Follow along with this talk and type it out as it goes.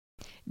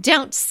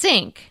Don't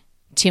sink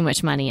too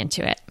much money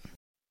into it.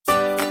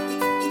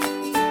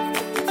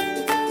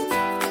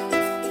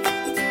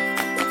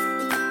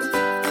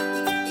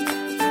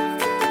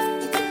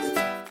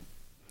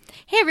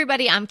 Hey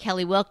everybody, I'm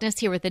Kelly Wilkniss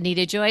here with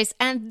Anita Joyce,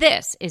 and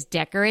this is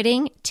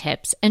Decorating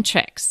Tips and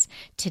Tricks.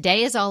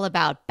 Today is all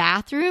about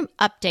bathroom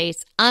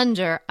updates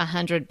under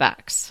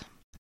 $100.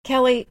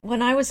 Kelly,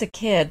 when I was a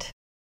kid,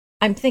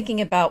 I'm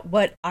thinking about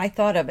what I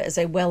thought of as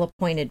a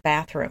well-appointed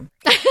bathroom.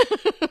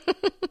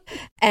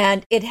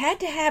 And it had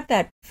to have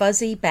that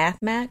fuzzy bath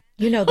mat.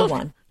 You know the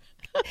one.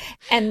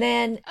 And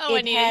then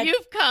Anita,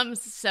 you've come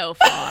so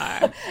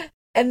far.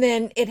 And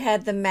then it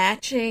had the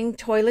matching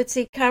toilet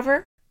seat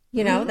cover,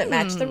 that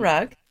matched the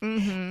rug.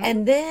 Mm-hmm.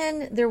 And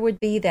then there would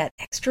be that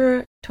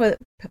extra toilet.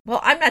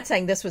 Well, I'm not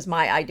saying this was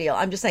my ideal.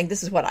 I'm just saying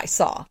this is what I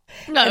saw.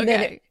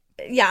 Okay.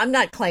 I'm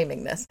not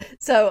claiming this.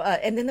 So,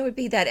 and then there would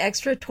be that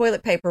extra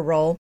toilet paper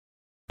roll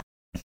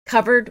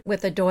covered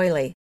with a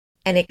doily.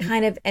 And it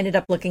kind of ended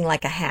up looking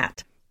like a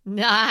hat.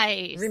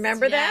 Nice.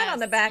 Remember that on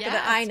the back of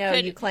the? I know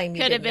you claim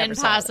you could have been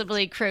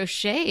possibly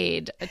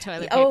crocheted a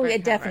toilet paper. Oh,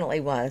 it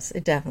definitely was.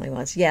 It definitely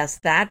was. Yes,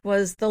 that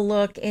was the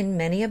look in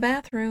many a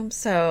bathroom.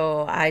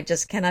 So I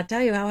just cannot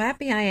tell you how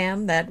happy I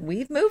am that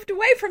we've moved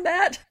away from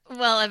that.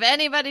 Well, if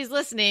anybody's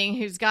listening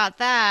who's got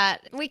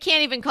that, we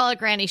can't even call it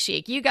granny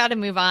chic. You got to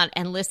move on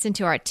and listen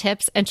to our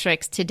tips and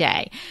tricks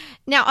today.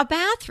 Now, a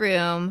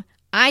bathroom,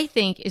 I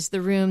think, is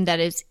the room that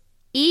is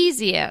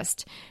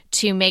easiest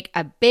to make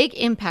a big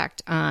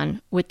impact on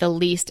with the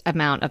least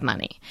amount of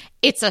money.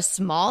 It's a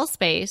small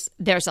space.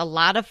 There's a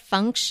lot of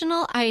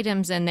functional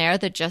items in there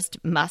that just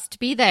must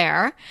be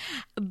there,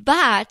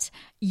 but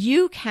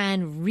you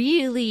can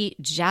really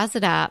jazz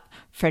it up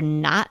for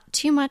not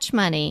too much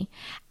money,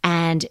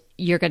 and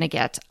you're going to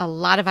get a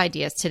lot of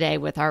ideas today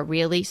with our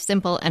really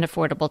simple and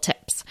affordable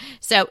tips.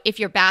 So if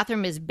your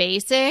bathroom is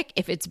basic,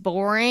 if it's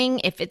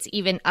boring, if it's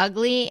even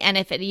ugly, and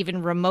if it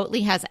even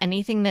remotely has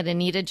anything that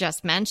Anita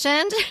just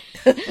mentioned,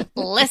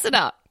 listen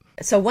up.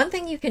 So one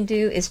thing you can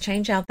do is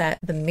change out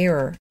the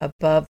mirror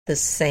above the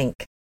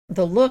sink.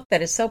 The look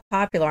that is so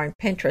popular on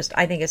Pinterest,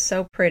 I think, is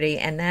so pretty,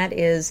 and that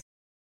is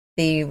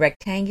the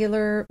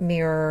rectangular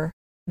mirror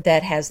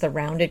that has the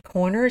rounded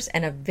corners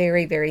and a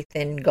very, very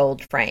thin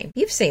gold frame.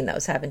 You've seen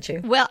those, haven't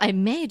you? Well, I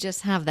may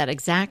just have that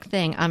exact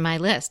thing on my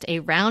list, a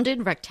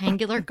rounded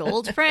rectangular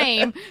gold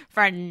frame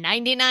for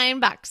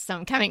 $99. So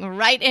I'm coming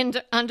right in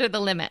under the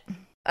limit.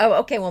 Oh,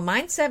 okay. Well,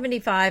 mine's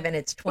 75 and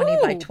it's 20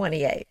 by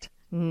 28.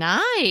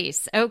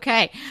 Nice.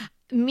 Okay.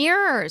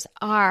 Mirrors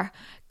are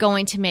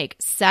going to make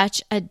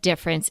such a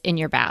difference in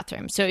your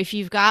bathroom. So if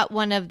you've got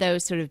one of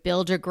those sort of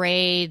builder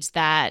grades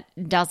that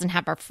doesn't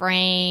have a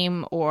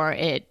frame, or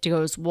it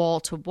goes wall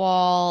to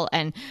wall,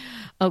 and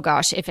oh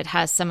gosh, if it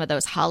has some of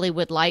those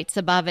Hollywood lights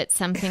above it,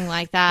 something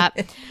like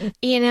that,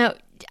 you're going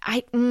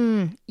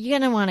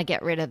to want to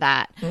get rid of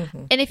that.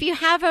 Mm-hmm. And if you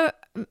have a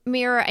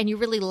mirror and you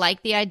really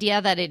like the idea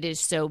that it is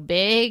so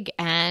big,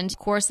 and of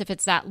course, if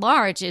it's that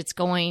large, it's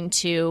going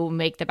to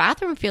make the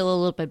bathroom feel a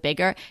little bit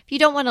bigger. If you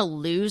don't want to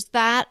lose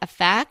that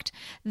effect,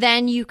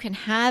 then you can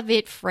have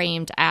it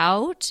framed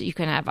out. You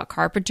can have a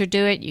carpenter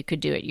do it. You could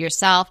do it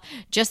yourself.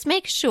 Just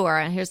make sure,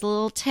 and here's a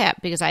little tip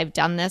because I've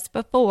done this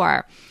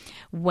before,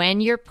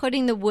 when you're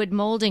putting the wood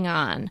molding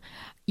on,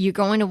 you're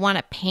going to want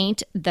to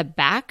paint the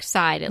back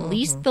side, at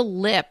least the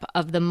lip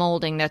of the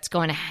molding that's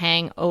going to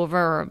hang over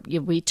or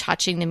you'll be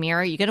touching the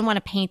mirror. You're going to want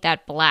to paint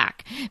that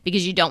black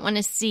because you don't want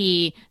to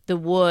see the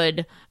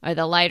wood or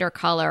the lighter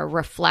color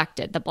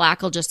reflected. The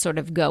black will just sort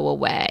of go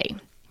away.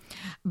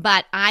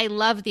 But I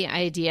love the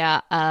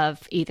idea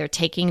of either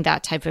taking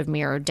that type of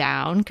mirror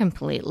down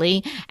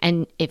completely,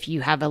 and if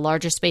you have a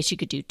larger space, you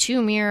could do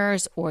 2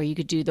 mirrors or you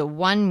could do the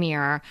 1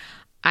 mirror.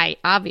 I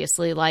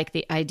obviously like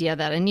the idea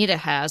that Anita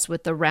has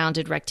with the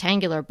rounded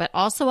rectangular, but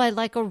also I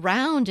like a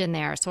round in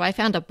there. So I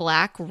found a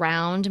black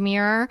round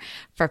mirror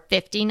for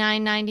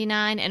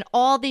 $59.99, and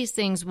all these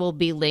things will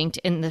be linked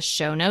in the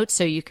show notes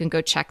so you can go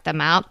check them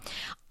out.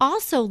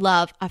 Also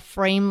love a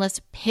frameless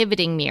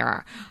pivoting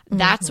mirror.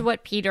 That's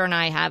what Peter and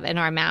I have in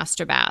our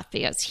master bath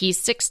because he's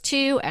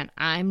 6'2" and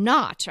I'm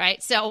not, right?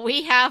 So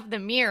we have the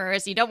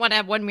mirrors. You don't want to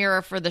have one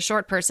mirror for the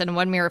short person and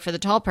one mirror for the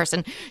tall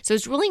person. So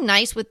it's really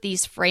nice with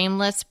these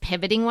frameless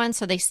pivoting ones.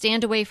 So they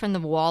stand away from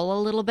the wall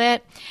a little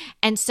bit.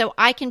 And so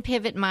I can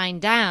pivot mine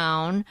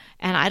down,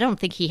 and I don't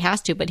think he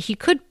has to, but he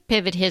could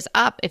pivot his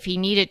up if he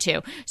needed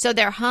to. So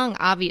they're hung,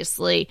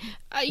 obviously,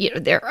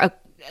 they're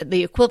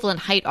the equivalent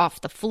height off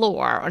the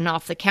floor and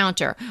off the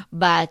counter,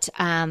 but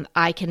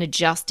I can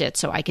adjust it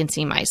so I can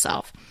see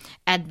myself.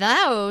 And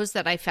those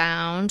that I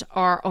found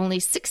are only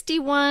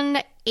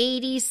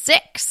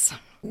 $61.86.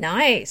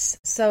 Nice.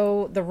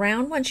 So the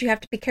round ones you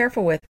have to be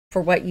careful with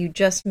for what you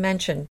just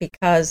mentioned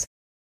because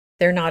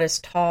they're not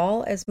as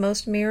tall as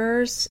most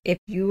mirrors. If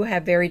you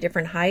have very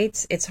different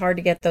heights, it's hard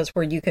to get those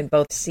where you can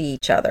both see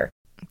each other.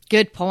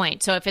 Good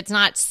point. So if it's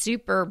not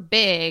super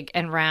big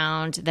and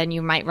round, then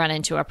you might run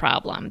into a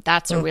problem.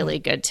 That's a really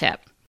good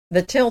tip.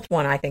 The tilt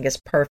one, I think, is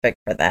perfect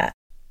for that.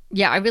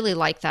 Yeah, I really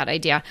like that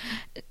idea.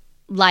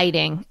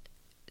 Lighting.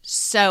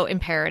 so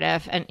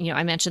imperative. And,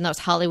 I mentioned those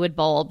Hollywood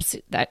bulbs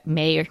that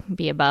may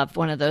be above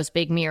one of those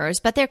big mirrors,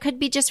 but there could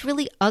be just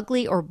really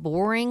ugly or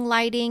boring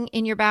lighting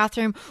in your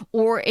bathroom.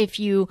 Or if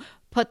you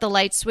put the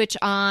light switch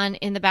on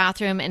in the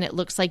bathroom and it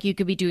looks like you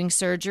could be doing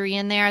surgery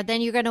in there,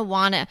 then you're going to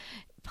want to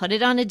put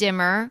it on a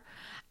dimmer,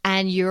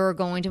 and you're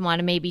going to want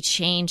to maybe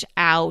change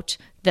out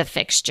the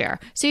fixture.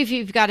 So if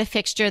you've got a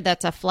fixture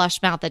that's a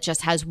flush mount that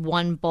just has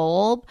one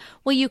bulb,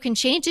 well, you can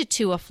change it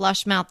to a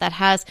flush mount that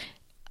has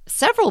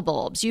several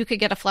bulbs. You could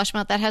get a flush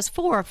mount that has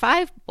 4 or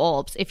 5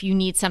 bulbs if you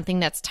need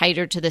something that's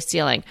tighter to the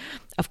ceiling.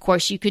 Of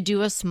course, you could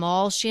do a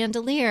small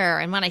chandelier.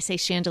 And when I say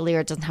chandelier,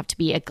 it doesn't have to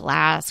be a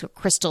glass or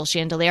crystal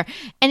chandelier.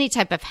 Any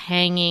type of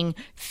hanging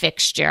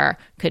fixture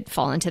could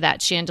fall into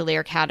that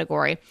chandelier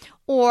category.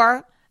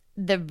 Or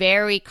the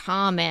very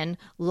common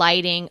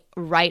lighting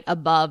right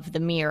above the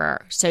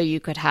mirror. So you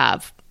could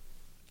have,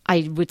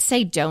 I would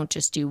say don't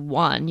just do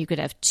one. You could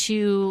have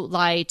 2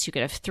 lights, you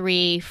could have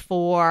 3,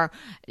 4,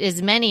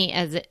 as many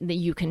as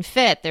you can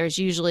fit. There's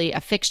usually a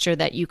fixture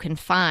that you can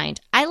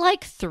find. I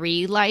like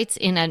 3 lights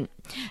in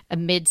a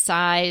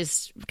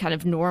mid-sized, kind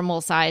of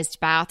normal-sized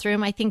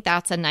bathroom. I think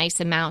that's a nice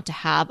amount to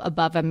have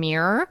above a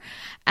mirror.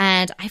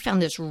 And I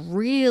found this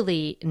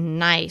really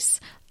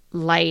nice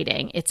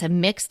lighting. It's a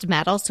mixed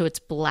metal, so it's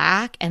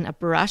black and a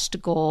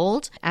brushed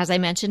gold. As I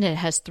mentioned, it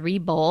has 3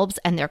 bulbs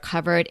and they're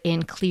covered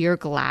in clear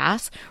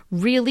glass.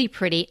 Really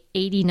pretty,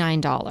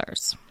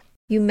 $89.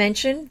 You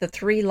mentioned the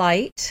 3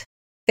 light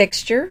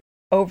fixture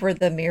over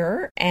the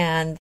mirror,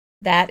 and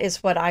that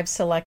is what I've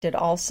selected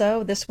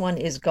also. This one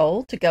is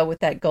gold to go with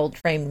that gold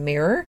framed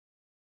mirror,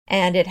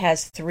 and it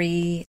has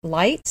 3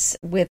 lights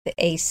with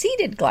a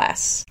seated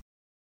glass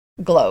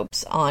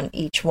globes on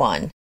each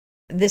one.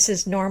 This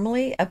is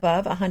normally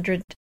above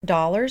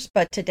 $100,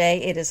 but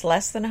today it is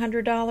less than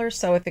 $100.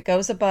 So if it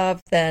goes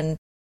above, then,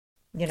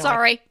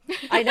 Sorry.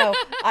 I know.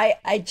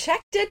 I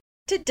checked it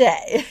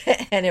today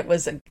and it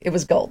was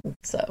golden.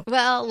 So,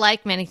 well,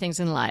 like many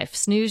things in life,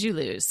 snooze, you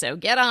lose. So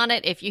get on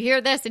it. If you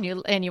hear this and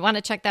you want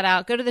to check that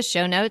out, go to the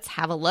show notes,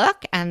 have a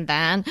look, and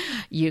then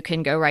you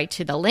can go right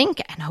to the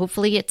link, and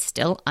hopefully it's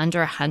still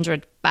under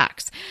 $100.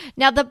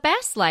 Now, the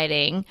best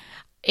lighting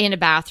in a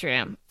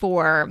bathroom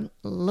for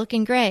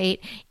looking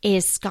great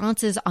is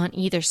sconces on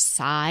either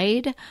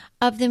side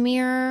of the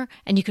mirror.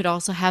 And you could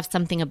also have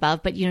something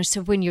above, but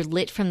so when you're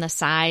lit from the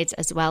sides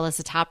as well as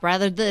the top,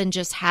 rather than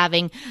just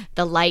having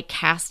the light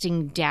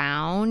casting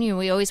down,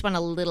 we always want a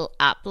little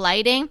up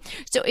lighting.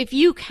 So if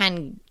you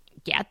can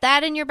get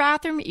that in your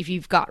bathroom, if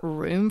you've got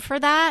room for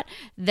that,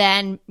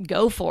 then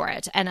go for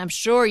it. And I'm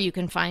sure you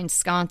can find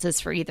sconces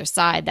for either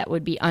side that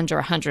would be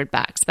under $100.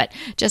 But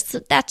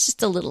that's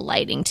just a little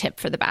lighting tip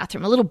for the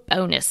bathroom, a little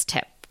bonus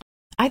tip.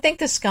 I think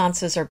the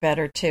sconces are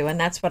better too, and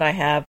that's what I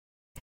have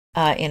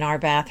in our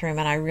bathroom,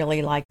 and I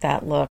really like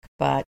that look.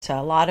 But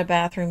a lot of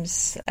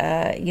bathrooms,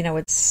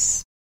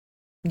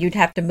 you'd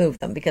have to move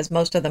them because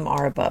most of them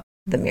are above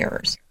the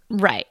mirrors.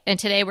 Right. And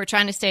today we're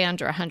trying to stay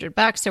under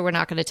 $100, so we're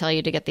not going to tell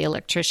you to get the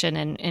electrician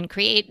and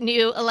create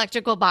new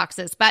electrical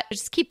boxes. But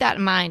just keep that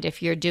in mind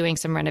if you're doing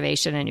some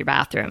renovation in your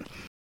bathroom.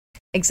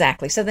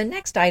 Exactly. So the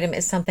next item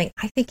is something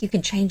I think you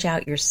can change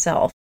out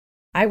yourself.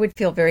 I would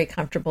feel very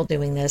comfortable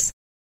doing this,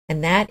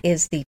 and that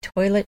is the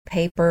toilet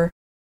paper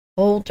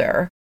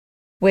holder,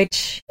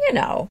 which,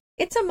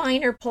 it's a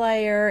minor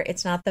player.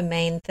 It's not the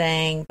main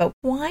thing, but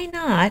why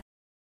not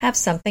have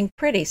something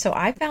pretty? So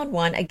I found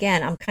one.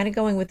 Again, I'm kind of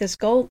going with this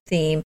gold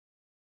theme.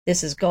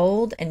 This is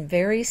gold and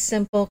very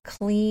simple,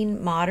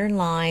 clean, modern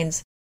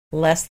lines,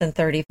 less than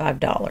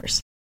 $35.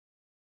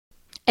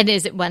 And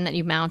is it one that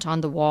you mount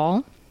on the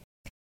wall?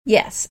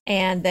 Yes.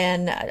 And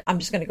then I'm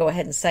just going to go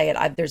ahead and say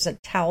it. There's a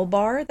towel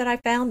bar that I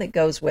found that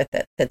goes with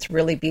it that's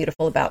really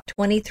beautiful, about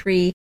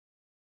 23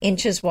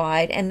 inches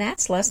wide, and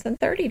that's less than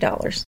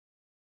 $30.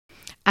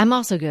 I'm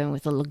also going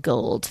with a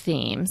gold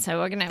theme, so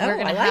we're gonna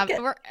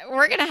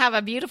have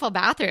a beautiful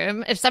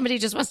bathroom. If somebody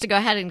just wants to go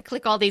ahead and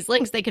click all these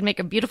links, they can make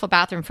a beautiful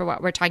bathroom for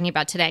what we're talking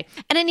about today.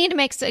 And Anita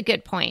makes a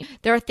good point.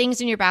 There are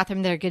things in your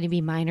bathroom that are going to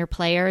be minor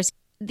players.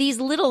 These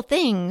little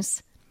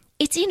things,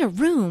 it's in a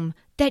room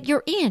that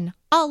you're in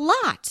a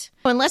lot,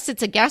 unless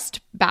it's a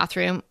guest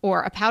bathroom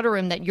or a powder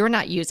room that you're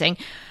not using.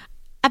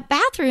 A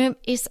bathroom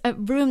is a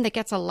room that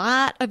gets a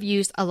lot of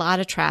use, a lot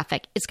of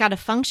traffic. It's got to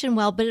function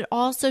well, but it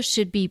also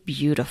should be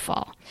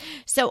beautiful.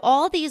 So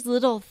all these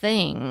little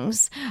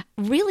things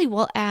really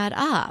will add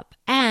up.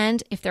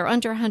 And if they're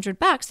under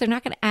 $100, they're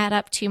not going to add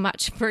up too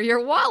much for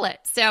your wallet.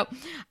 So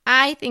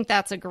I think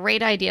that's a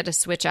great idea to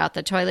switch out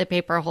the toilet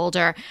paper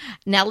holder.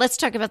 Now let's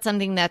talk about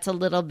something that's a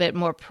little bit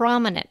more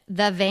prominent,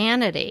 the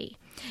vanity.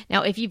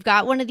 Now, if you've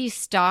got one of these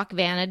stock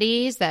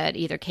vanities that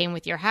either came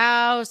with your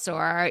house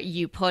or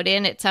you put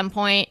in at some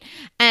point,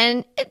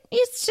 and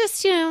it's just,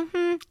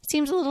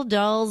 seems a little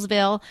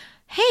Dullsville,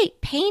 hey,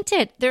 paint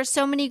it. There's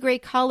so many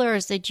great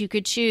colors that you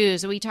could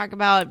choose. We talk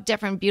about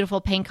different beautiful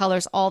paint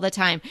colors all the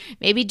time.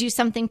 Maybe do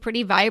something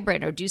pretty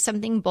vibrant or do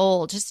something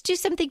bold. Just do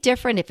something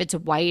different if it's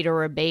white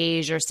or a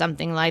beige or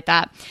something like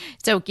that.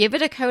 So give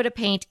it a coat of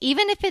paint,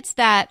 even if it's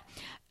that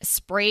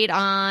sprayed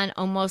on,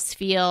 almost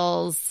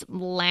feels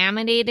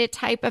laminated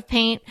type of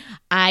paint.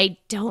 I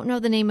don't know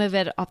the name of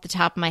it off the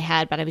top of my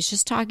head, but I was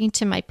just talking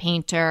to my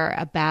painter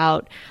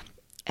about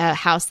a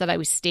house that I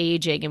was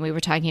staging, and we were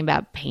talking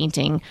about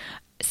painting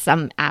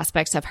some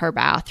aspects of her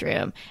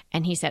bathroom.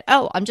 And he said,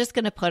 oh, I'm just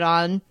going to put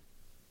on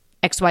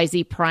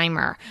XYZ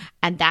primer,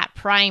 and that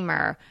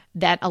primer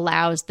that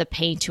allows the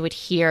paint to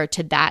adhere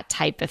to that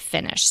type of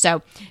finish.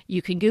 So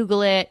you can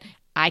Google it.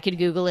 I could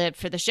Google it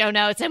for the show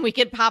notes and we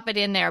could pop it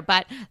in there,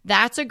 but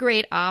that's a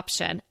great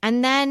option.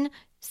 And then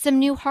some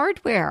new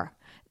hardware.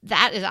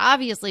 That is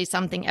obviously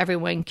something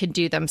everyone can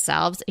do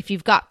themselves. If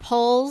you've got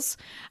pulls,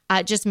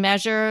 just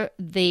measure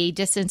the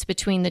distance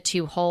between the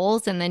two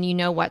holes, and then you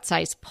know what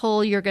size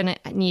pull you're going to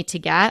need to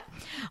get.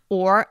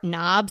 Or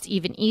knobs,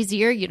 even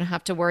easier. You don't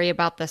have to worry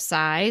about the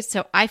size.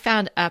 So I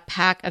found a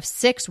pack of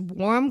 6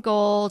 warm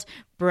gold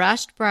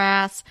brushed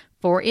brass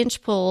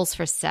 4-inch pulls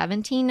for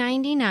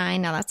 $17.99.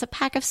 Now that's a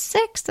pack of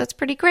 6. That's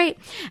pretty great.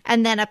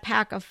 And then a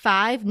pack of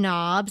 5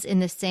 knobs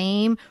in the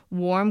same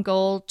warm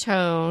gold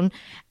tone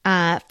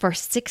for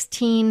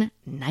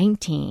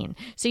 $16.19.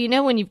 So you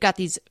know when you've got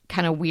these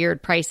kind of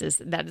weird prices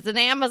that it's an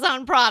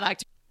Amazon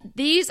product.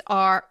 These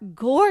are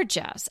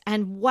gorgeous,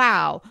 and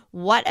wow,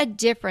 what a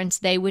difference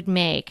they would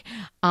make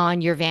on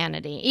your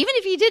vanity. Even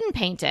if you didn't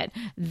paint it,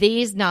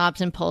 these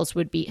knobs and pulls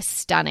would be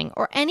stunning.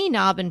 Or any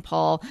knob and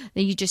pull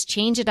that you just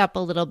change it up a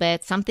little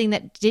bit, something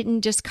that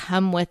didn't just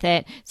come with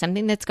it,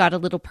 something that's got a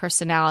little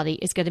personality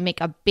is going to make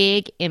a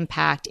big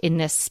impact in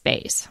this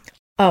space.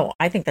 Oh,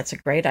 I think that's a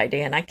great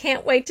idea, and I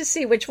can't wait to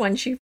see which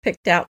ones you've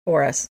picked out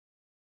for us.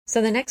 So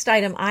the next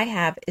item I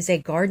have is a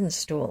garden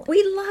stool.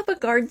 We love a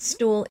garden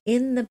stool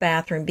in the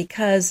bathroom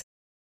because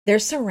they're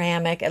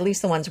ceramic, at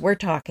least the ones we're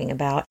talking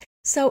about.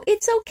 So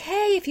it's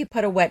okay if you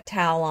put a wet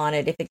towel on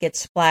it, if it gets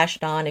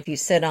splashed on, if you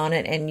sit on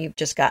it and you've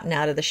just gotten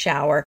out of the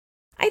shower.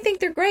 I think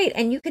they're great.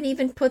 And you can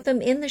even put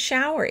them in the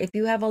shower if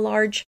you have a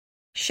large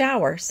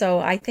shower. So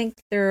I think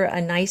they're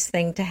a nice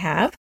thing to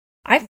have.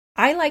 I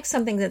like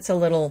something that's a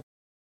little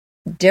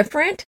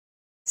different.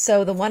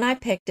 So the one I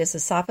picked is a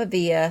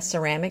Safavieh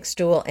ceramic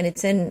stool, and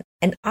it's in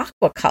an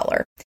aqua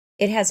color.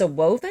 It has a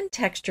woven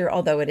texture,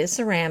 although it is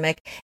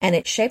ceramic, and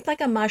it's shaped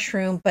like a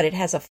mushroom, but it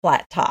has a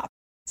flat top.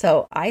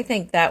 So I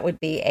think that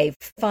would be a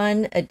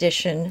fun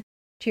addition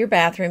to your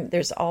bathroom.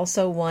 There's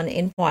also one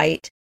in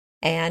white,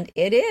 and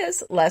it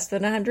is less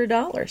than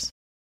 $100.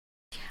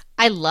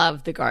 I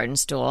love the garden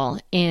stool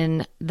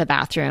in the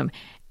bathroom.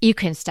 You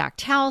can stack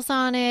towels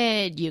on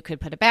it. You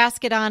could put a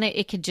basket on it.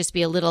 It could just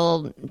be a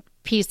little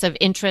piece of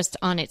interest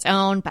on its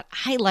own, but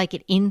I like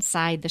it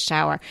inside the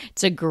shower.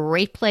 It's a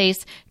great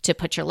place to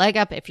put your leg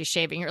up if you're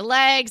shaving your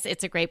legs.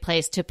 It's a great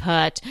place to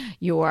put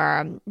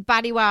your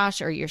body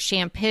wash or your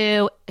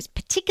shampoo,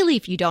 particularly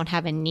if you don't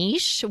have a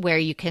niche where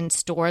you can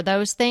store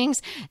those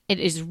things. It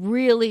is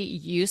really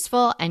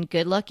useful and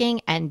good looking.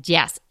 And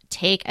yes,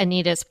 take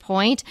Anita's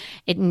point.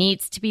 It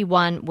needs to be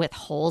one with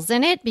holes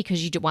in it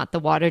because you do want the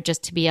water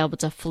just to be able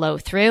to flow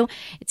through.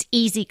 It's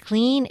easy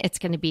clean. It's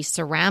going to be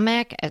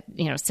ceramic,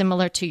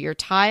 similar to your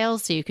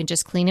tiles. So you can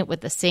just clean it with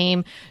the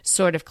same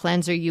sort of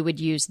cleanser you would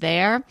use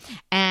there.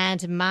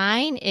 And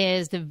mine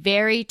is the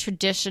very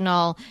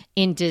traditional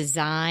in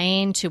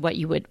design to what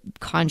you would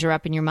conjure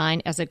up in your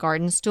mind as a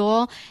garden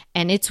stool.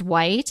 And it's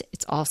white.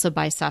 It's also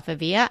by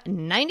Safavieh,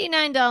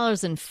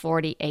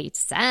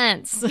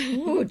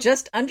 $99.48. Ooh,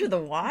 just under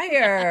the wire.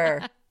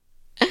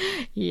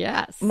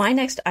 Yes. My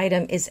next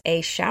item is a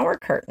shower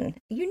curtain.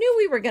 You knew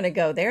we were going to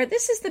go there.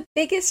 This is the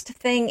biggest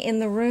thing in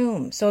the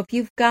room. So if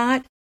you've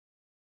got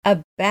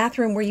a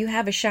bathroom where you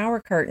have a shower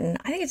curtain,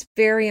 I think it's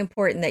very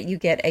important that you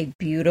get a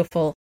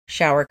beautiful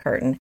shower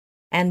curtain.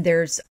 And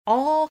there's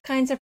all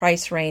kinds of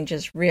price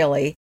ranges,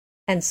 really,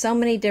 and so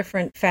many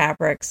different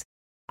fabrics.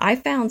 I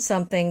found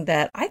something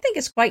that I think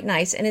is quite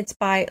nice, and it's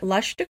by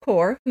Lush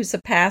Decor, who's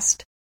a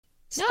past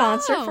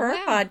sponsor for our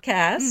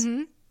podcast.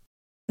 Mm-hmm.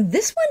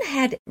 This one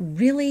had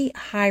really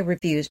high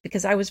reviews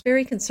because I was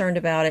very concerned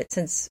about it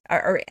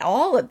or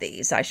all of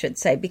these, I should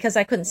say, because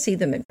I couldn't see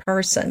them in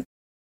person.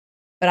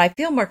 But I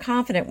feel more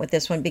confident with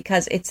this one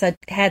because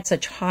had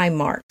such high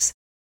marks.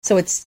 So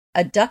it's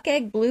a duck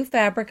egg blue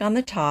fabric on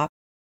the top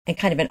and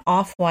kind of an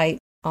off-white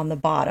on the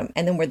bottom.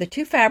 And then where the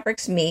two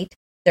fabrics meet,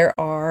 there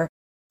are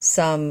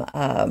some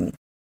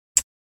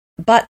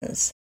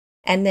buttons.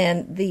 And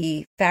then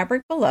the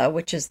fabric below,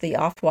 which is the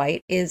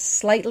off-white, is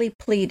slightly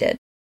pleated.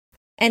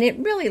 And it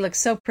really looks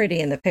so pretty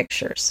in the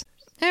pictures.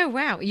 Oh,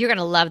 wow. You're going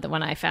to love the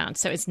one I found.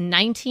 So it's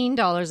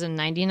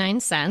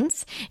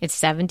 $19.99. It's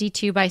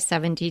 72 by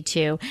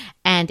 72.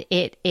 And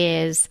it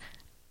is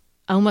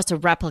almost a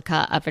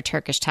replica of a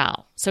Turkish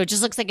towel. So it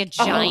just looks like a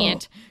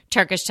giant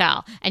Turkish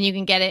towel. And you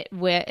can get it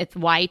with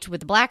white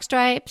with black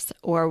stripes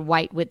or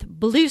white with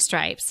blue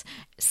stripes.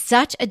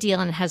 Such a deal.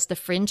 And it has the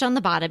fringe on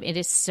the bottom. It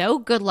is so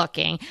good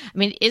looking. I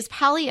mean, it is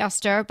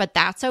polyester, but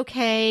that's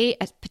okay,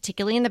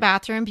 particularly in the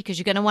bathroom, because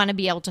you're going to want to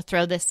be able to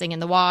throw this thing in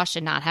the wash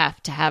and not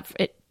have to have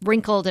it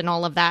wrinkled and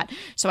all of that.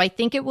 So I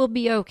think it will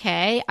be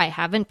okay. I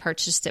haven't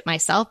purchased it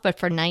myself, but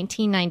for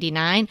 $19.99,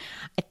 I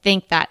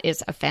think that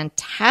is a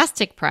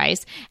fantastic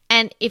price.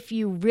 And if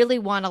you really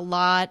want a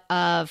lot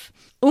of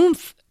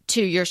oomph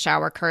to your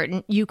shower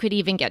curtain, you could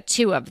even get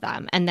 2 of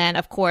them. And then,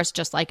 of course,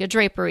 just like a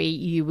drapery,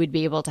 you would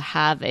be able to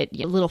have it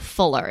a little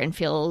fuller and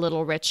feel a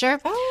little richer.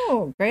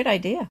 Oh, great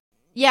idea.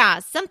 Yeah,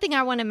 something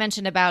I want to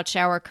mention about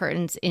shower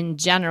curtains in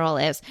general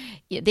is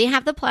they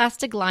have the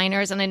plastic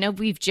liners, and I know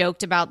we've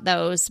joked about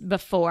those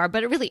before,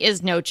 but it really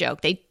is no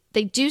joke. They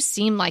do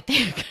seem like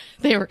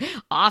they're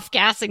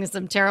off-gassing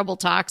some terrible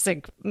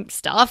toxic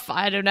stuff.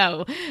 I don't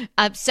know.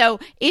 So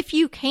if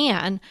you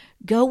can,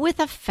 go with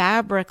a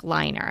fabric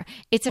liner.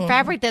 It's a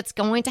fabric that's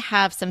going to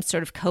have some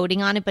sort of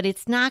coating on it, but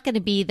it's not going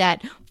to be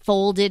that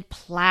folded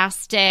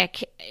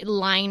plastic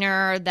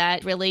liner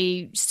that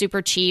really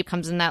super cheap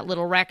comes in that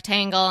little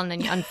rectangle, and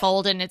then you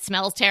unfold it and it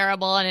smells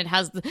terrible and it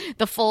has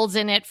the folds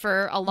in it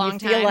for a long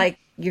time. You feel like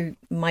you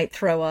might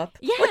throw up.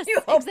 Yes,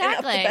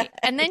 exactly.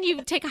 And then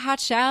you take a hot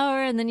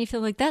shower and then you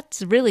feel like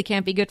that really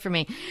can't be good for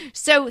me.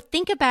 So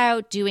think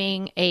about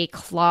doing a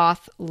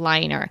cloth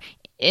liner.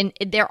 And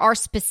there are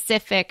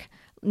specific,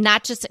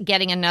 not just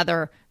getting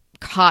another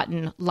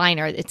cotton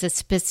liner, it's a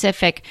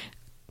specific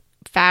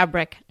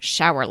fabric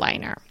shower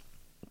liner.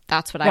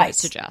 That's what I would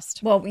suggest.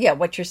 Well, yeah,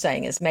 what you're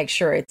saying is make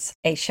sure it's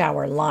a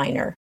shower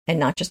liner and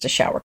not just a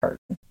shower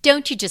curtain.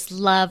 Don't you just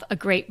love a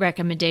great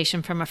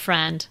recommendation from a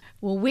friend?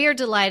 Well, we're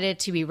delighted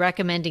to be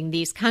recommending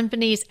these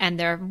companies and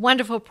their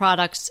wonderful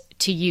products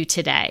to you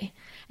today.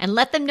 And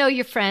let them know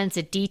your friends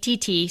at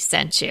DTT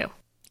sent you.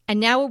 And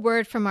now a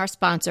word from our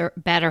sponsor,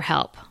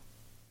 BetterHelp.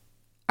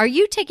 Are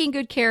you taking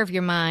good care of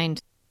your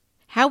mind?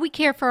 How we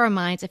care for our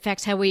minds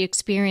affects how we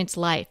experience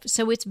life,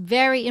 so it's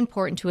very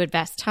important to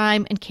invest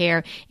time and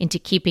care into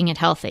keeping it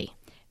healthy.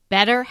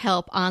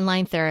 BetterHelp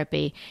Online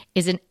Therapy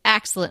is an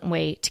excellent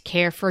way to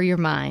care for your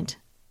mind.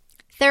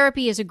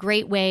 Therapy is a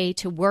great way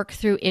to work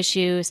through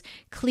issues,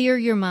 clear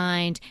your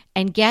mind,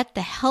 and get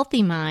the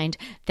healthy mind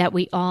that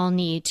we all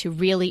need to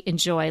really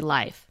enjoy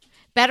life.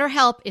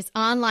 BetterHelp is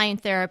online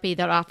therapy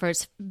that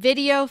offers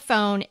video,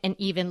 phone, and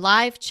even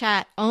live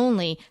chat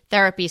only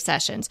therapy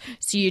sessions,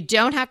 so you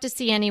don't have to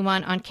see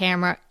anyone on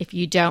camera if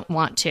you don't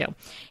want to.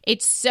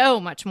 It's so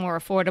much more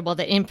affordable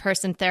than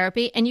in-person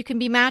therapy, and you can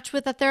be matched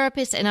with a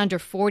therapist in under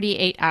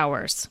 48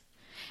 hours.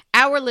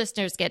 Our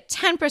listeners get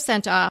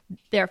 10% off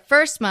their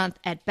first month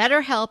at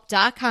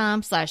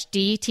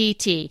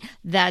BetterHelp.com/DTT.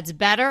 That's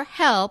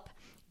BetterHelp,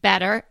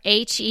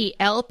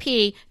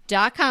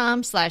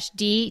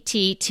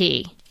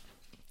 BetterHelp.com/DTT.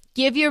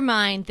 Give your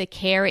mind the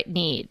care it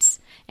needs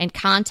and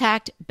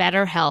contact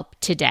BetterHelp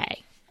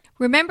today.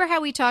 Remember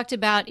how we talked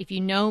about if you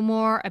know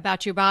more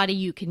about your body,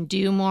 you can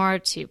do more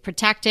to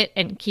protect it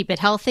and keep it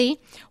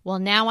healthy? Well,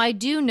 now I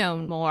do know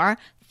more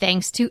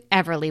thanks to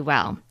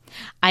Everlywell.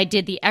 I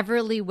did the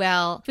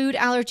Everlywell food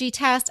allergy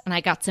test and I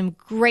got some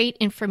great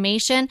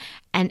information,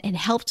 and it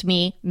helped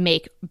me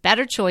make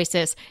better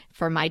choices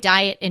for my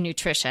diet and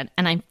nutrition,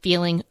 and I'm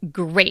feeling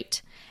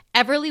great.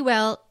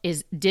 Everlywell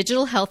is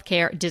digital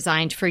healthcare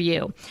designed for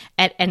you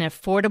at an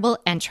affordable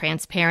and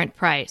transparent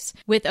price.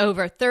 With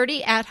over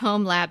 30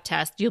 at-home lab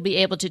tests, you'll be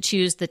able to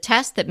choose the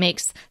test that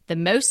makes the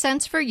most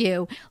sense for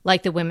you,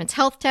 like the Women's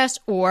Health Test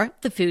or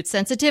the Food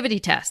Sensitivity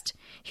Test.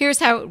 Here's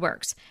how it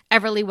works.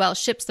 Everlywell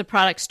ships the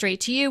product straight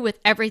to you with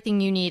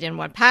everything you need in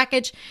one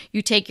package.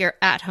 You take your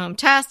at-home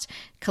test,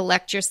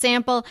 collect your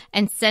sample,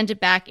 and send it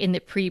back in the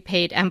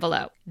prepaid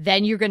envelope.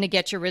 Then you're going to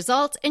get your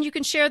results, and you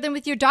can share them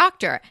with your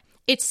doctor.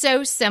 It's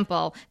so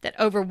simple that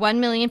over 1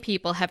 million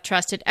people have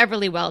trusted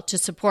Everlywell to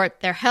support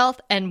their health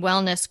and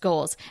wellness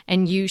goals,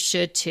 and you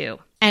should too.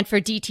 And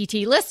for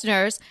DTT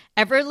listeners,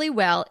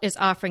 Everlywell is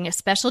offering a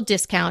special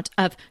discount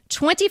of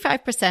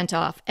 25%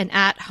 off an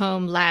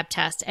at-home lab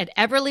test at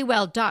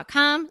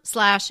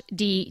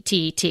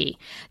everlywell.com/DTT.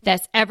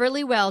 That's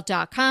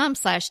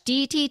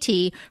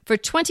everlywell.com/DTT for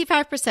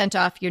 25%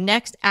 off your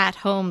next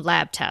at-home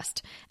lab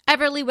test.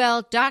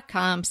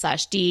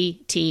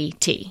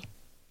 everlywell.com/DTT.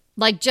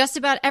 Like just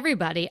about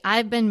everybody,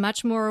 I've been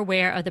much more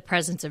aware of the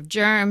presence of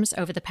germs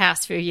over the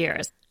past few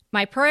years.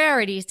 My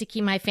priority is to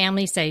keep my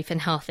family safe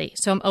and healthy,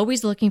 so I'm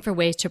always looking for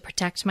ways to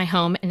protect my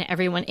home and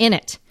everyone in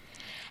it.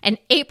 And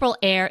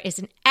Aprilaire is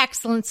an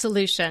excellent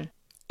solution.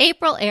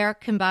 Aprilaire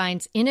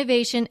combines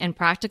innovation and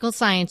practical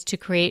science to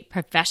create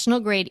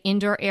professional-grade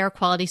indoor air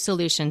quality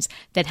solutions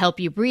that help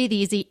you breathe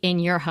easy in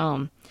your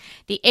home.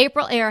 The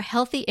Aprilaire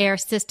Healthy Air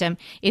System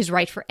is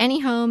right for any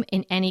home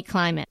in any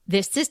climate.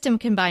 This system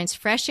combines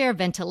fresh air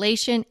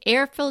ventilation,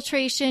 air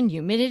filtration,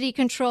 humidity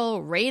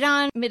control,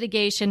 radon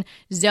mitigation,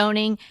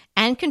 zoning,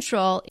 and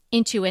control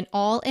into an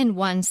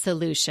all-in-one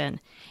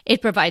solution.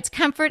 It provides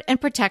comfort and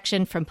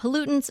protection from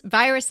pollutants,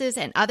 viruses,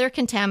 and other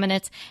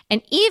contaminants,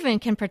 and even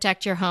can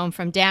protect your home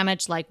from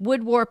damage like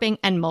wood warping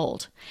and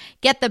mold.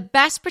 Get the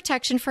best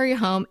protection for your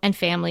home and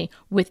family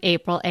with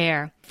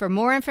Aprilaire. For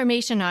more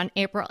information on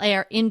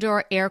Aprilaire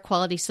Indoor Air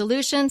Quality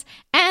Solutions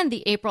and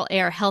the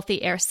Aprilaire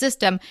Healthy Air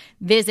System,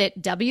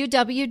 visit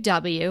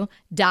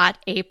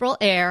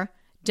www.aprilaire.com.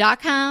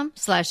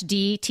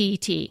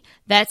 april.com/DTT.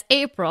 That's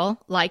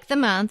April, like the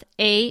month,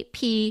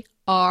 APRIL,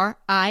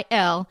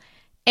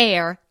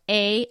 air,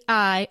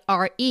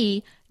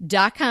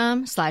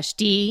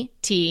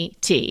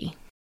 AIRE.com/DTT.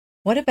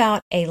 What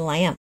about a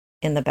lamp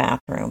in the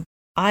bathroom?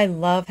 I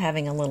love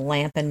having a little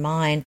lamp in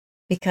mine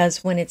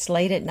because when it's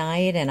late at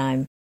night and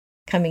I'm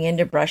coming in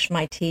to brush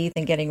my teeth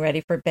and getting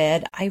ready for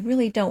bed, I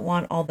really don't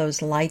want all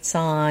those lights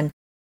on.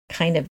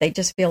 They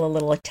just feel a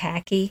little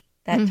tacky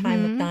that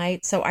time of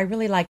night. So I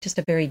really like just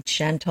a very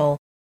gentle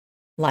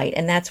light.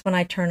 And that's when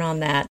I turn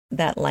on that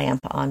lamp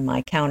on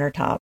my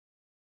countertop.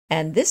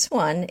 And this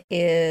one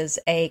is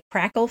a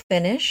crackle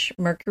finish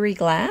mercury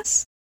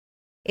glass.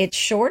 It's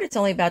short. It's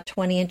only about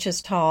 20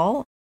 inches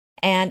tall.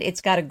 And it's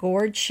got a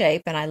gourd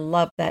shape. And I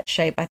love that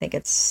shape. I think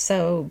it's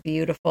so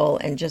beautiful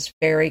and just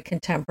very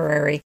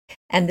contemporary.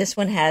 And this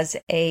one has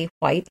a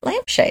white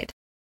lampshade.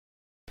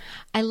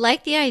 I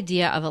like the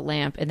idea of a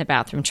lamp in the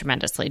bathroom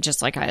tremendously,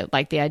 just like I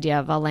like the idea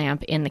of a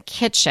lamp in the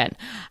kitchen.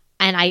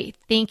 And I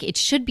think it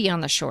should be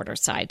on the shorter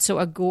side. So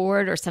a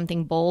gourd or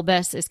something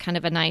bulbous is kind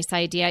of a nice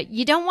idea.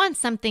 You don't want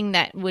something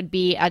that would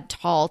be a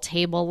tall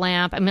table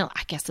lamp. I mean,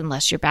 I guess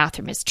unless your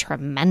bathroom is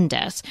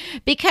tremendous,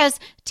 because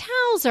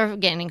towels are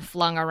getting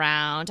flung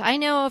around. I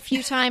know a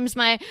few times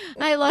I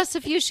lost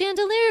a few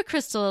chandelier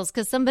crystals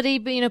because somebody,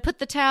 put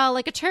the towel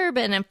like a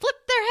turban and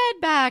flipped their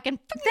head back. And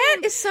that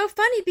is so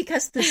funny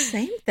because the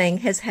same thing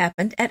has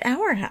happened at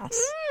our house.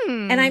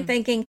 And I'm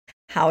thinking,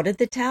 how did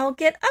the towel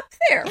get up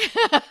there?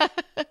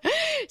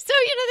 So,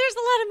 there's a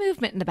lot of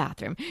movement in the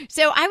bathroom.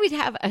 So I would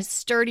have a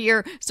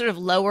sturdier, sort of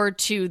lower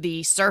to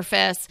the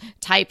surface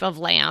type of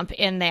lamp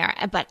in there.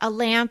 But a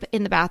lamp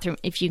in the bathroom,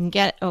 if you can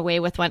get away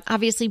with one,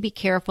 obviously be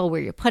careful where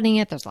you're putting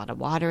it. There's a lot of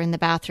water in the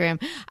bathroom.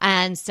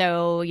 And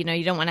so, you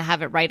don't want to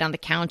have it right on the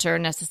counter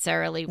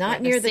necessarily.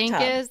 Not near the sink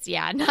tub. is.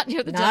 Yeah, not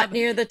near the tub. Not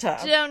near the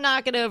tub. Don't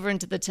knock it over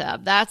into the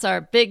tub. That's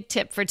our big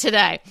tip for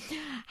today.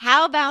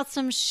 How about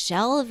some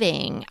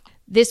shelving?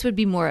 This would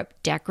be more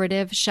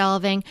decorative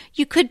shelving.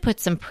 You could put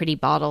some pretty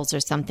bottles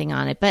or something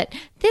on it, but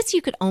this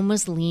you could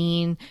almost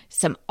lean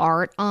some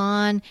art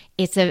on.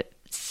 It's a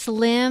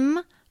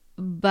slim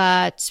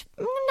but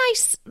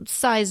nice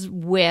size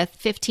width,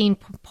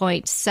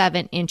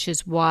 15.7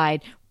 inches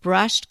wide,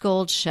 brushed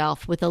gold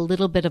shelf with a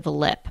little bit of a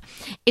lip.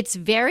 It's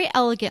very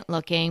elegant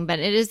looking, but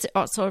it is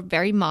also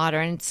very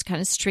modern. It's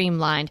kind of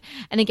streamlined.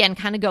 And again,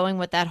 kind of going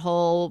with that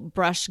whole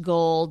brushed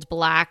gold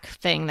black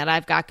thing that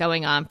I've got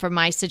going on for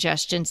my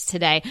suggestions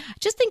today. I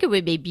just think it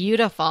would be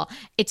beautiful.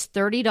 It's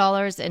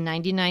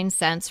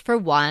 $30.99 for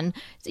one.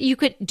 So you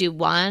could do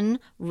one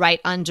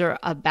right under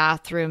a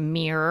bathroom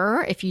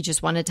mirror if you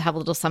just wanted to have a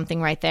little something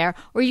right there.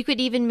 Or you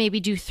could even maybe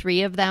do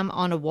 3 of them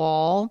on a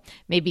wall,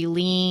 maybe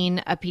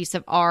lean a piece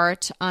of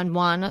art on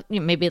one,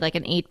 maybe like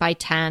an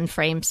 8x10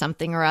 frame,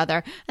 something or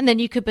other. And then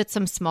you could put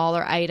some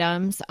smaller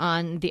items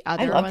on the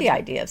other I love ones. the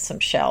idea of some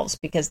shelves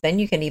because then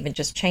you can even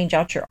just change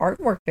out your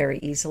artwork very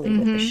easily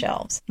with the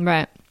shelves.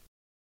 Right.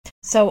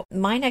 So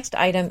my next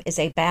item is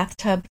a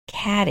bathtub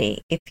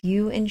caddy. If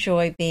you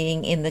enjoy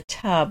being in the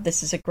tub,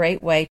 this is a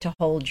great way to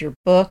hold your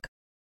book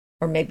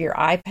or maybe your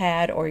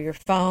iPad or your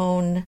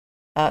phone,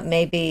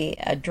 maybe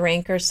a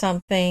drink or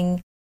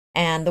something.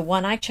 And the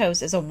one I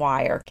chose is a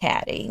wire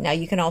caddy. Now,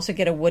 you can also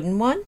get a wooden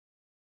one.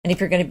 And if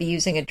you're going to be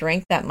using a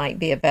drink, that might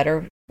be a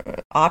better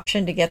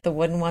option to get the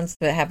wooden ones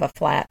that have a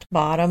flat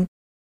bottom.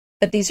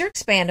 But these are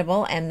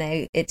expandable,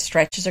 and it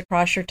stretches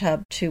across your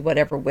tub to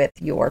whatever width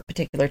your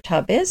particular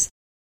tub is.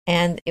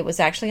 And it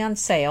was actually on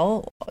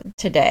sale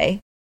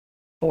today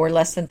for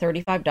less than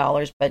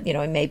 $35, but,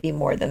 it may be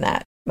more than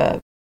that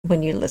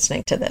when you're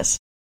listening to this.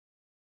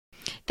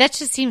 That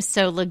just seems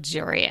so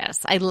luxurious.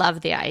 I love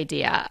the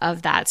idea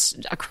of that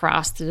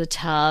across the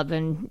tub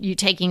and you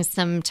taking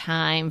some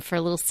time for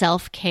a little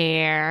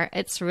self-care.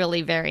 It's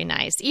really very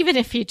nice. Even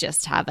if you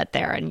just have it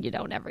there and you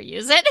don't ever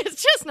use it,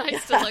 it's just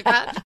nice to look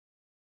at.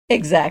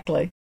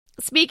 Exactly.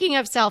 Speaking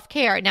of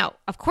self-care, now,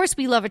 of course,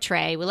 we love a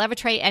tray. We love a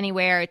tray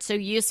anywhere. It's so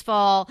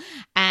useful,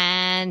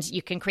 and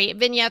you can create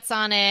vignettes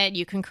on it.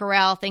 You can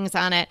corral things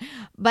on it.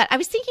 But I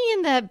was thinking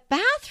in the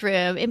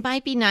bathroom, it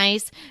might be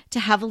nice to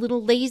have a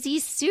little Lazy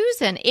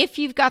Susan if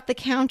you've got the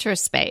counter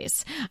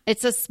space.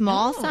 It's a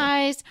small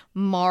size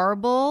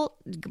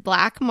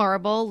black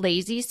marble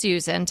Lazy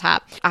Susan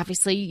top.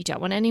 Obviously, you don't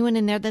want anyone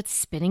in there that's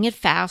spinning it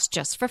fast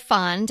just for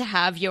fun to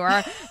have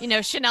your,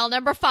 Chanel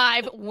No.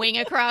 5 wing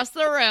across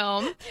the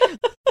room.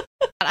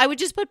 I would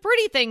just put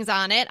pretty things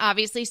on it,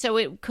 obviously, so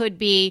it could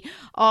be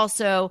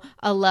also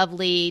a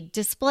lovely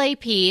display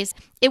piece.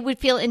 It would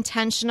feel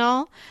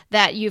intentional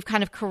that you've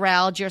kind of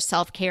corralled your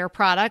self-care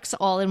products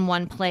all in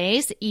one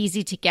place,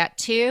 easy to get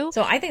to.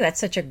 So I think that's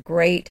such a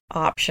great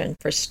option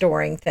for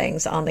storing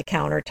things on the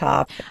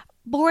countertop.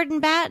 Board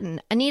and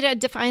batten. Anita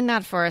defined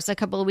that for us a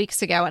couple of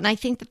weeks ago, and I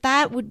think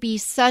that would be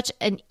such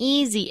an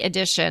easy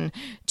addition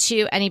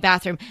to any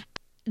bathroom.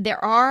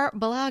 there are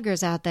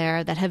bloggers out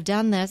there that have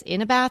done this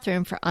in a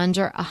bathroom for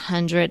under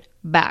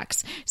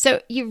 $100.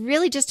 So you're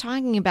really just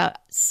talking about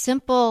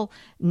simple,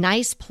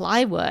 nice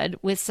plywood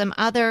with some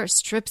other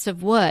strips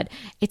of wood.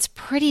 It's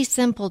pretty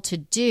simple to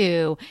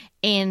do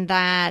in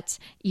that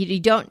you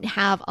don't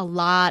have a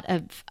lot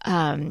of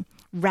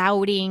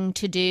routing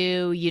to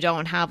do. You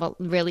don't have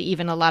really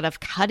even a lot of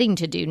cutting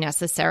to do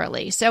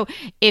necessarily. So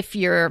if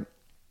you're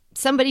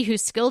somebody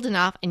who's skilled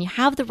enough and you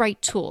have the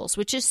right tools,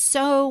 which is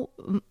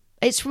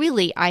it's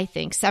really, I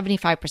think,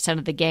 75%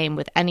 of the game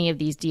with any of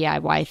these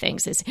DIY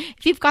things is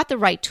if you've got the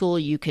right tool,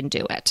 you can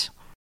do it.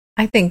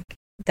 I think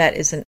that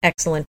is an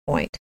excellent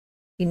point.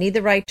 You need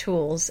the right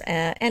tools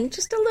and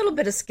just a little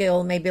bit of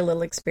skill, maybe a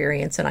little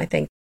experience, and I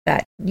think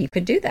that you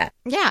could do that.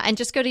 Yeah, and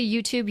just go to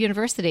YouTube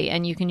University,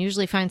 and you can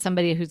usually find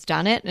somebody who's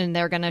done it, and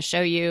they're going to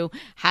show you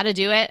how to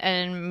do it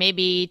and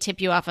maybe tip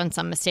you off on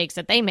some mistakes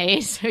that they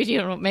made so you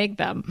don't make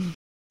them.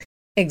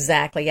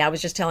 Exactly. Yeah, I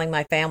was just telling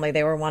my family,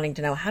 they were wanting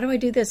to know, how do I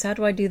do this? How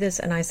do I do this?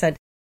 And I said,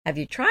 have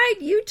you tried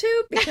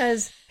YouTube?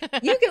 Because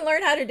you can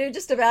learn how to do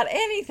just about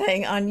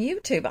anything on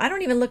YouTube. I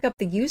don't even look up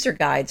the user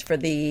guides for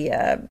the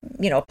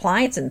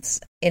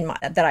appliances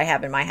that I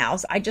have in my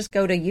house. I just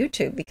go to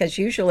YouTube because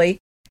usually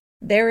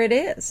there it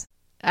is.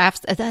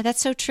 That's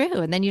so true.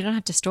 And then you don't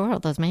have to store all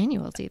those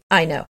manuals either.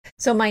 I know.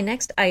 So my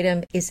next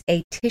item is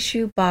a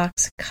tissue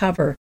box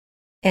cover.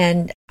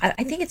 And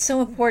I think it's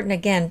so important,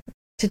 again,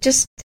 to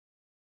just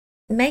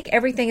make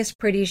everything as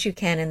pretty as you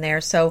can in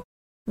there. So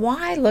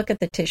why look at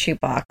the tissue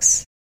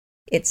box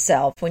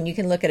itself when you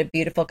can look at a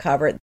beautiful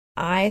cover?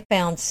 I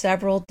found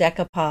several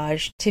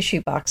decoupage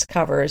tissue box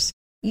covers.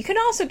 You can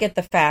also get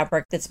the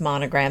fabric that's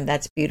monogrammed.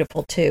 That's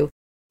beautiful too.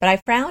 But I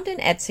found an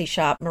Etsy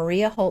shop,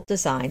 Maria Holt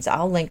Designs.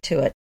 I'll link to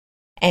it.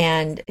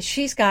 And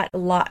she's got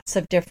lots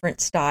of different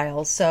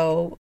styles.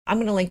 So I'm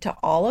going to link to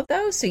all of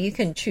those so you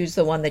can choose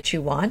the one that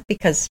you want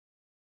because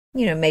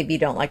maybe you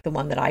don't like the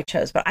one that I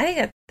chose, but I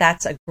think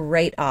that's a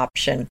great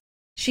option.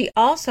 She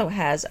also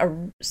has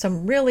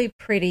some really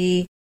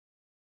pretty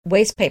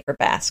waste paper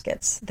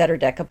baskets that are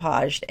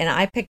decoupaged, and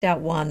I picked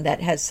out one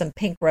that has some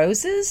pink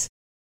roses,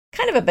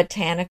 kind of a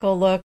botanical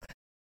look,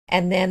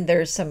 and then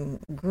there's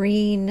some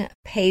green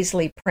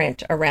paisley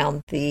print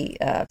around the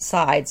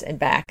sides and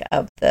back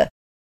of the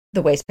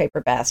waste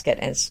paper basket,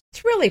 and it's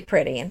really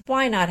pretty, and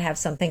why not have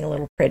something a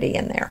little pretty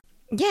in there?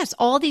 Yes,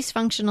 all these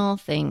functional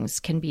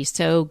things can be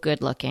so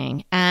good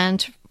looking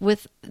and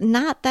with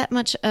not that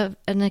much of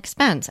an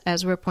expense,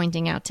 as we're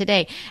pointing out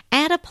today.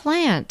 Add a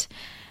plant.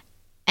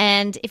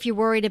 And if you're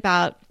worried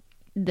about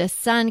the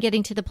sun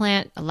getting to the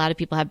plant, a lot of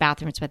people have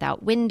bathrooms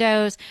without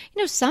windows.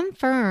 Some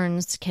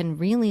ferns can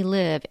really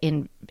live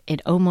in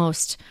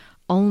almost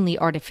only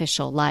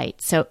artificial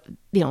light. So,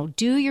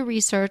 do your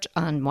research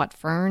on what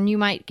fern you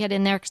might get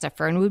in there because a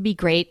fern would be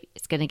great.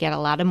 It's going to get a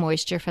lot of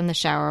moisture from the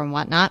shower and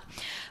whatnot.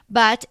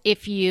 But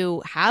if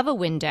you have a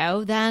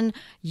window, then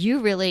you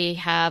really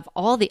have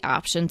all the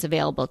options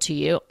available to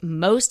you.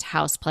 Most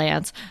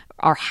houseplants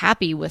are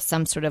happy with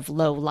some sort of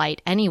low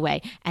light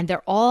anyway, and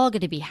they're all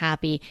going to be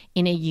happy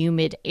in a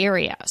humid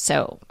area.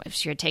 So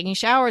if you're taking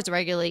showers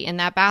regularly in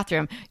that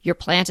bathroom, your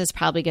plant is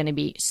probably going to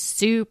be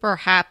super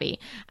happy.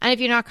 And if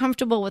you're not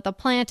comfortable with a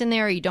plant in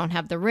there, or you don't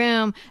have the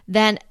room,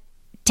 then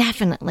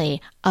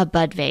definitely a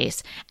bud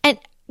vase. And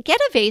get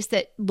a vase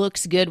that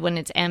looks good when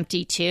it's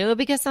empty too,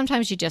 because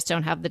sometimes you just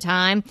don't have the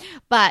time.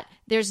 But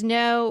there's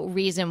no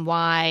reason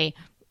why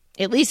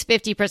at least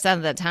 50%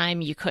 of the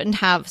time you couldn't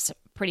have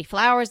pretty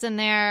flowers in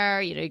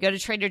there. You go to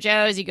Trader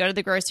Joe's, you go to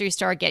the grocery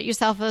store, get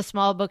yourself a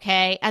small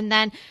bouquet, and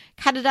then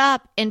cut it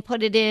up and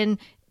put it in,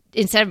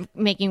 instead of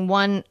making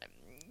one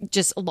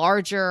just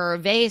larger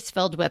vase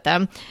filled with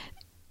them,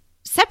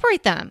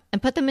 separate them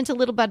and put them into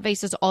little bud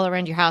vases all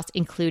around your house,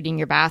 including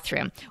your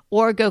bathroom,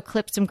 or go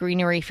clip some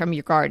greenery from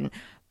your garden.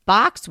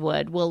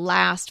 Boxwood will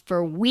last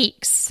for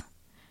weeks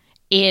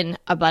in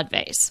a bud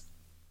vase.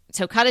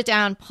 So cut it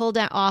down, pull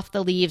off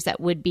the leaves that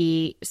would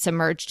be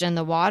submerged in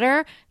the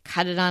water,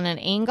 cut it on an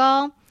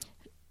angle,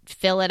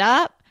 fill it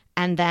up,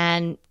 and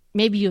then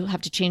maybe you'll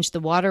have to change the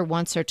water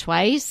once or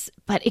twice,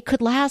 but it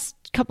could last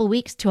a couple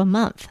weeks to a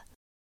month.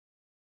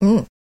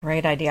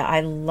 Great idea.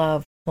 I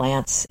love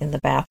plants in the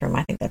bathroom.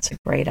 I think that's a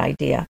great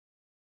idea.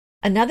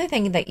 Another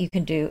thing that you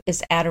can do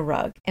is add a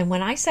rug. And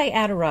when I say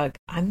add a rug,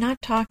 I'm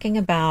not talking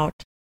about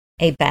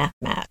a bath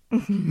mat.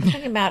 I'm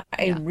talking about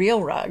a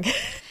real rug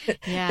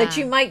that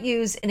you might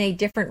use in a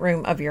different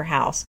room of your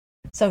house.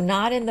 So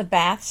not in the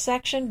bath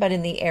section, but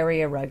in the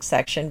area rug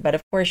section. But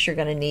of course, you're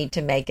going to need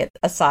to make it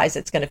a size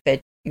that's going to fit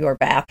your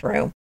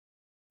bathroom.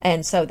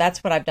 And so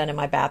that's what I've done in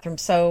my bathroom.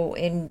 So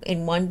in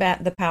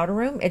the powder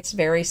room, it's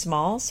very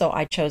small. So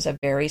I chose a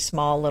very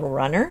small little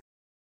runner.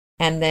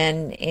 And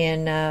then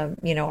in,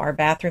 our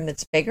bathroom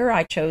that's bigger,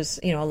 I chose,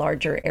 a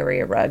larger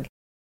area rug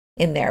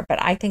in there.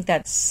 But I think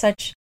that's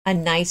such a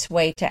nice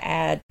way to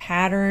add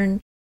pattern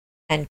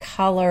and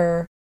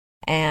color,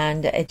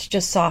 and it's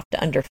just soft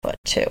underfoot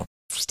too.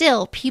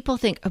 Still, people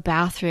think a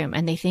bathroom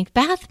and they think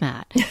bath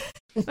mat.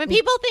 When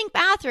people think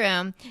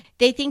bathroom,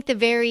 they think the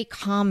very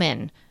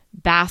common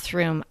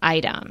bathroom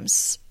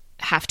items.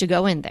 have to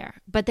go in there,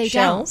 but they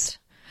Shells? don't.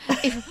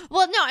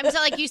 Well, no, I'm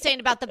like you saying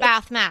about the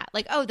bath mat,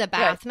 like, oh, the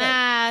bath Right.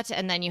 mat,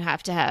 and then you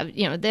have to have,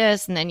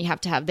 this, and then you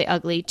have to have the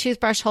ugly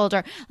toothbrush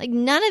holder. Like,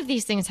 none of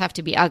these things have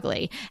to be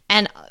ugly.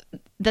 And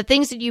the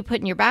things that you put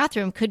in your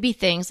bathroom could be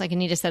things, like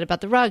Anita said about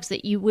the rugs,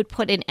 that you would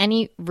put in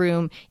any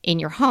room in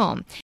your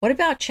home. What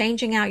about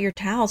changing out your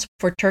towels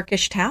for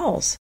Turkish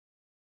towels?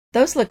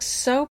 Those look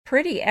so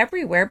pretty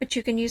everywhere, but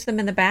you can use them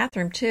in the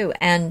bathroom too.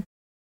 And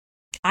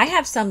I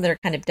have some that are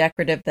kind of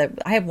decorative.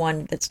 I have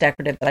one that's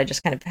decorative that I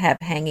just kind of have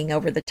hanging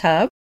over the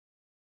tub.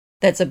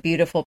 That's a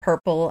beautiful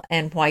purple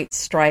and white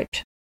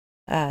striped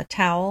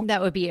towel.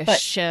 That would be a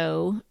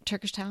show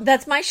Turkish towel.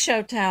 That's my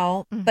show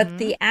towel. But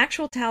the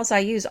actual towels I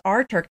use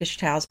are Turkish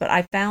towels. But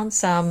I found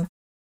some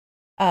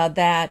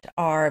that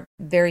are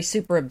very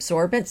super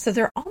absorbent. So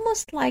they're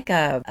almost like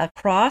a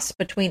cross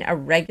between a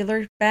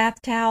regular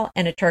bath towel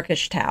and a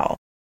Turkish towel.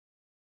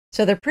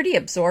 So they're pretty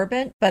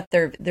absorbent, but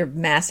they're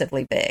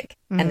massively big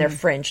and they're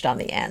fringed on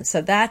the end.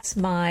 So that's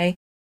my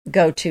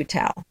go-to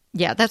towel.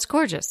 Yeah, that's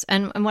gorgeous.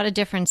 And what a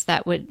difference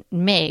that would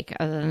make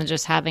other than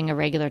just having a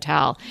regular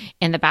towel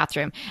in the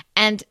bathroom.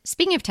 And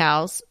speaking of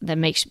towels, that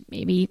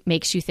maybe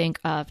makes you think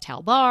of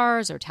towel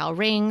bars or towel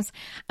rings.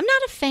 I'm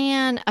not a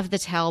fan of the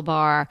towel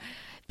bar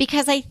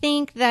because I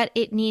think that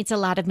it needs a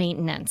lot of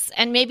maintenance.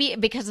 And maybe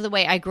because of the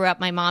way I grew up,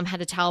 my mom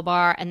had a towel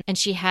bar and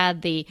she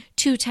had the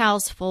 2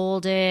 towels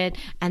folded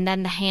and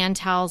then the hand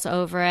towels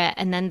over it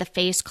and then the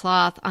face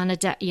cloth on a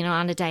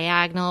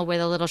diagonal where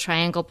the little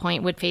triangle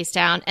point would face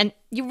down. And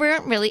you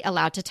weren't really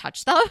allowed to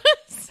touch those.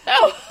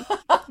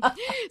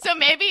 So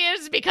maybe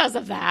it's because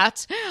of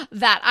that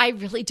I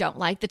really don't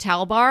like the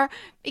towel bar,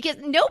 because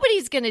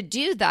nobody's going to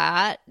do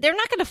that. They're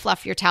not going to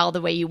fluff your towel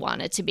the way you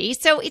want it to be.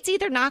 So it's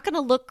either not going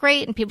to look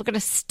great and people are going to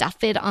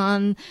stuff it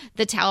on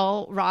the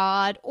towel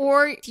rod,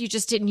 or you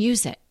just didn't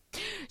use it.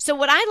 So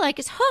what I like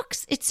is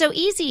hooks. It's so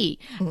easy.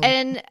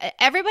 And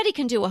everybody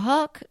can do a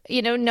hook.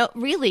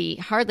 Really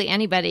hardly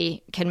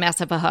anybody can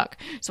mess up a hook.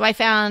 So I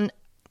found,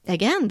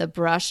 again, the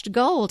brushed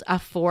gold, a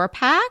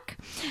 4-pack,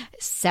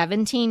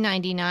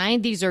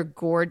 $17.99. These are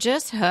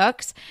gorgeous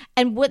hooks.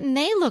 And wouldn't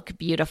they look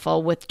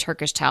beautiful with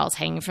Turkish towels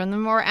hanging from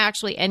them? Or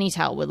actually any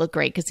towel would look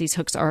great because these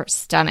hooks are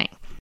stunning.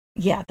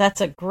 Yeah,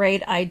 that's a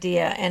great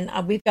idea. And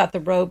we've got the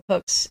robe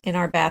hooks in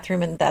our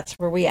bathroom, and that's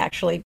where we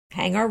actually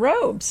hang our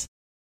robes.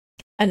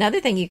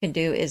 Another thing you can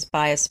do is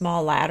buy a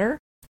small ladder,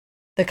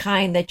 the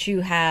kind that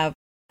you have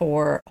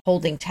for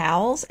holding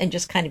towels, and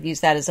just kind of use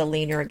that as a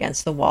leaner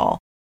against the wall.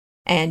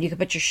 And you can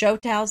put your show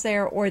towels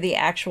there or the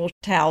actual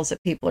towels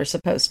that people are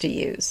supposed to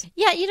use.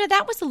 Yeah,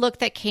 that was a look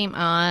that came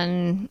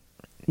on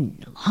a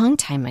long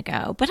time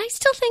ago, but I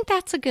still think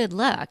that's a good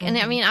look. And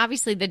I mean,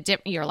 obviously,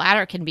 your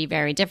ladder can be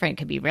very different. It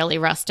could be really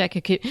rustic.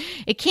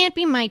 It can't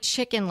be my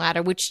chicken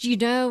ladder, which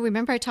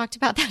remember I talked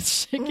about that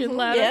chicken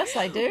ladder? Yes,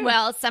 I do.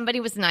 Well, somebody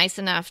was nice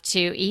enough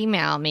to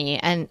email me,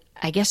 and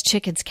I guess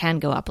chickens can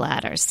go up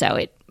ladders, so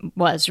it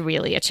was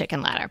really a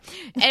chicken ladder.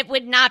 It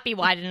would not be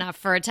wide enough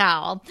for a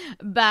towel,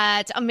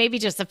 but maybe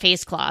just a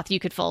face cloth. You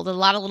could fold a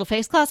lot of little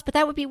face cloths, but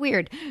that would be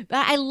weird.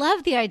 But I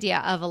love the idea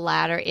of a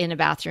ladder in a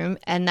bathroom,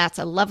 and that's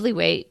a lovely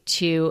way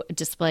to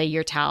display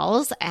your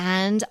towels.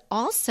 And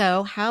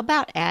also, how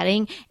about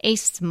adding a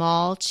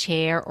small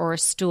chair or a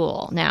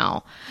stool?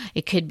 Now,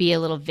 it could be a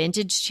little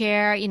vintage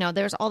chair.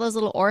 There's all those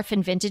little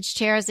orphan vintage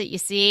chairs that you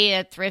see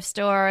at thrift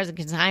stores and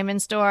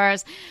consignment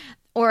stores.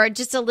 Or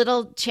just a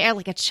little chair,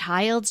 like a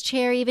child's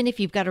chair, even if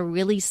you've got a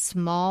really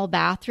small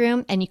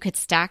bathroom and you could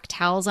stack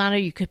towels on it,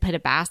 you could put a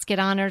basket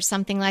on it or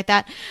something like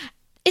that.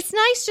 It's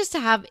nice just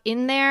to have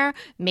in there.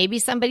 Maybe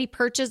somebody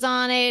perches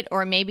on it,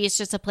 or maybe it's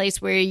just a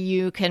place where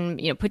you can,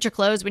 put your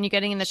clothes when you're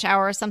getting in the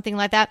shower or something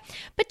like that.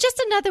 But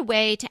just another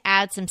way to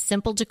add some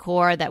simple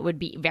decor that would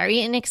be very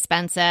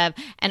inexpensive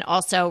and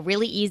also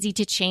really easy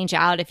to change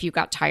out if you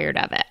got tired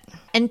of it.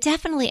 And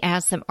definitely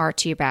add some art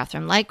to your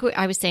bathroom. Like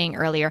I was saying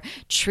earlier,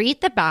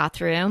 treat the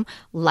bathroom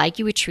like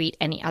you would treat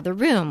any other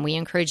room. We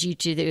encourage you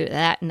to do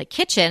that in the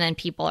kitchen, and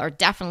people are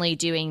definitely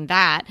doing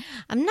that.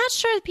 I'm not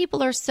sure that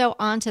people are so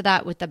onto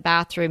that with the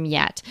bathroom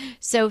yet.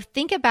 So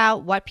think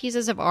about what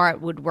pieces of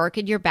art would work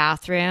in your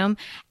bathroom,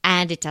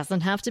 and it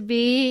doesn't have to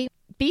be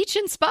beach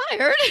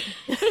inspired.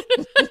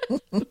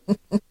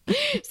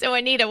 So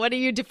Anita, what are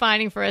you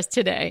defining for us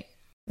today?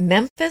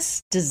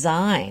 Memphis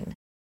design.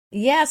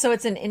 Yeah, so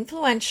it's an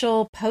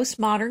influential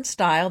postmodern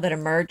style that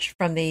emerged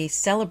from the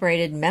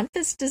celebrated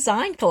Memphis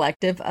Design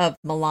Collective of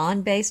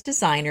Milan-based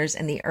designers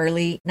in the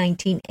early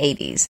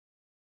 1980s.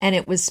 And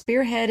it was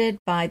spearheaded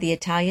by the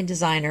Italian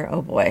designer,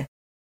 oh boy,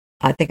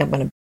 I think I'm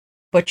going to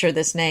butcher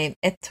this name,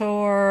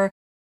 Ettore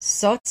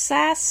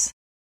Sottsass.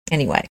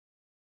 Anyway,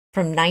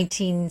 from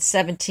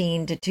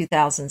 1917 to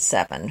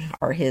 2007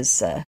 are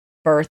his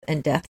birth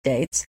and death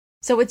dates.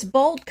 So it's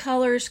bold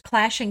colors,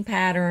 clashing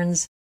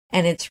patterns,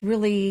 and it's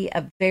really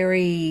a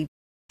very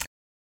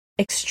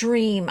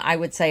extreme, I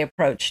would say,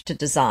 approach to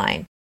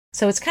design.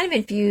 So it's kind of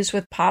infused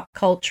with pop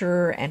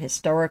culture and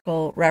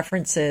historical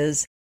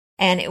references.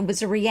 And it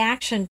was a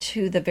reaction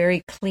to the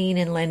very clean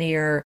and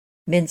linear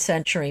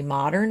mid-century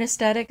modern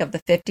aesthetic of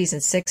the 50s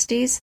and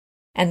 60s.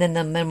 and then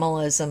the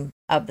minimalism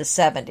of the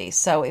 70s.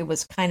 So it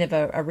was kind of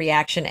a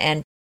reaction.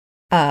 And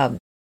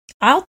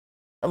I'll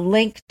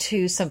link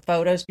to some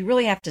photos. You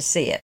really have to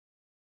see it.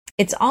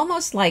 It's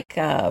almost like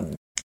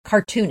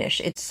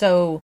cartoonish. It's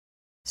so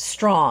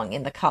strong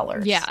in the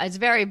colors. Yeah, it's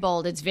very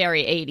bold. It's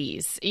very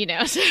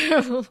 80s,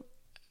 so...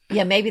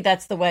 Yeah, maybe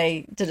that's the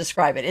way to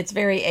describe it. It's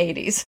very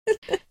 80s.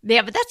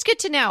 Yeah, but that's good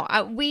to know.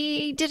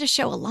 We did a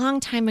show a long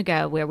time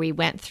ago where we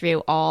went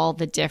through all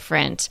the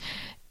different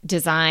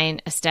design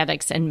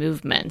aesthetics and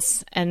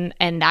movements, and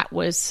that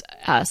was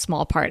a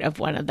small part of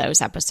one of those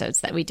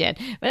episodes that we did.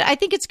 But I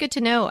think it's good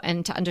to know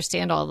and to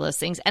understand all those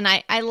things. And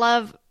I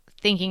love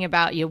thinking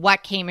about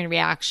what came in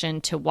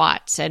reaction to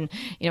what, and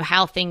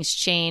how things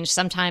change.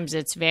 Sometimes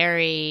it's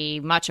very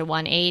much a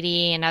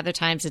 180, and other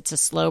times it's a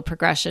slow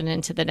progression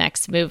into the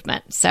next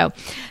movement. So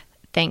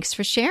thanks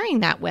for sharing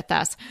that with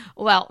us.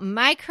 Well,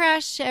 my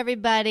crush,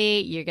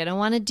 everybody, you're going to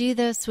want to do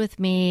this with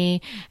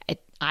me.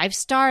 I've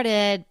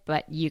started,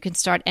 but you can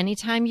start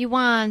anytime you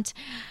want.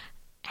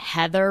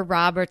 Heather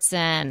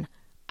Robertson.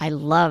 I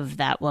love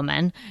that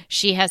woman.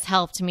 She has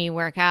helped me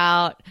work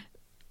out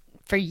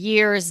for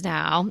years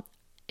now.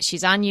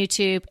 She's on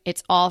YouTube.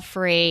 It's all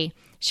free.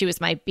 She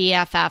was my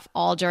BFF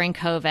all during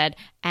COVID.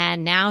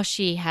 And now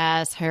she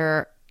has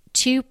her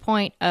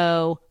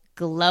 2.0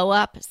 Glow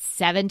Up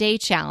 7-day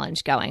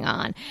challenge going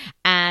on.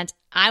 And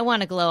I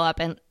want to glow up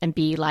and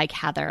be like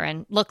Heather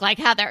and look like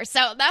Heather.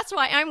 So that's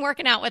why I'm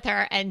working out with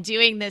her and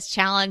doing this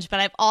challenge.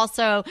 But I've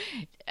also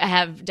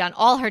have done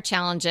all her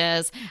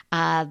challenges,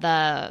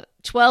 the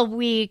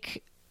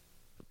 12-week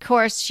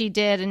course she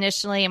did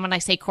initially. And when I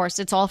say course,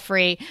 it's all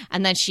free.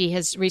 And then she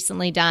has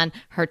recently done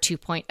her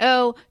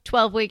 2.0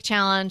 12-week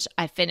challenge.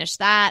 I finished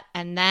that.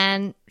 And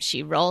then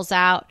she rolls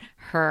out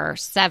her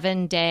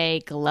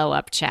 7-day glow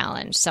up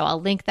challenge. So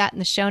I'll link that in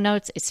the show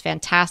notes. It's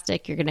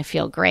fantastic. You're going to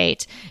feel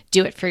great.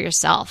 Do it for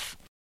yourself.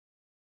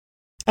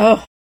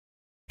 Oh,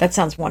 that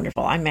sounds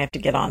wonderful. I may have to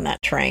get on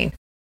that train.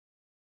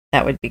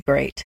 That would be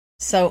great.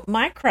 So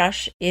my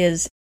crush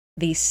is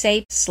the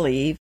Safe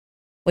Sleeve,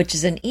 which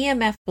is an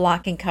EMF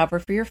blocking cover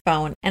for your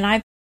phone.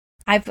 And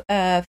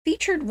I've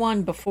featured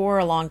one before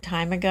a long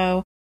time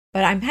ago,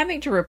 but I'm having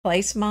to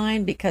replace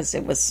mine because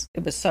it was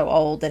so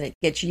old and it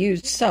gets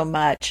used so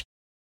much.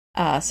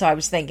 So I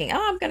was thinking,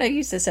 I'm going to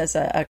use this as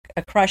a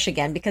crush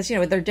again because,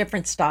 they're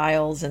different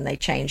styles and they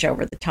change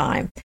over the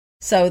time.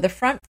 So the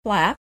front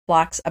flap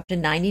blocks up to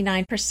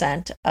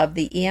 99% of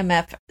the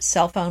EMF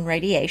cell phone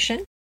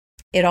radiation.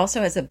 It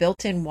also has a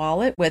built-in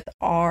wallet with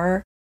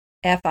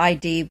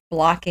RFID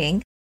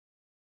blocking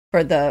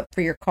for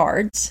your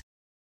cards,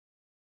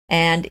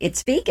 and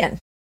it's vegan.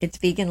 It's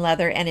vegan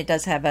leather, and it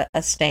does have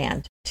a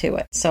stand to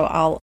it. So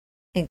I'll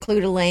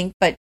include a link.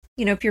 But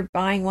if you're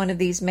buying one of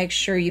these, make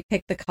sure you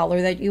pick the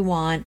color that you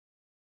want,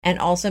 and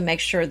also make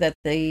sure that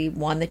the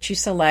one that you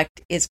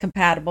select is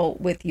compatible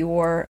with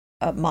your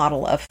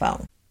model of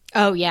phone.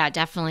 Oh, yeah,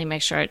 definitely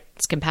make sure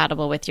it's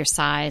compatible with your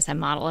size and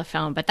model of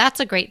phone. But that's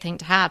a great thing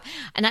to have.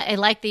 And I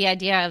like the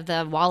idea of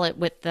the wallet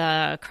with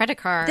the credit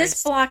cards.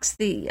 This blocks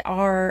the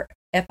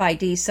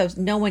RFID, so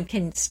no one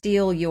can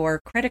steal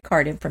your credit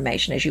card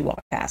information as you walk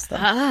past them.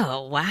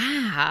 Oh,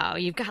 wow.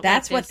 You've got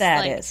That's what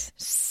that is. is.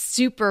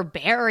 Super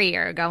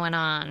barrier going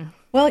on.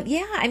 Well,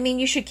 yeah.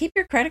 You should keep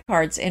your credit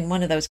cards in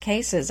one of those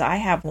cases. I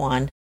have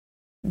one,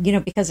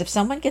 because if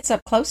someone gets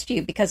up close to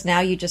you, because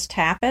now you just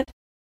tap it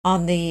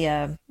on the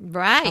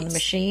right on the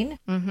machine.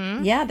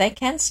 Mm-hmm. Yeah, they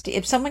can.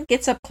 If someone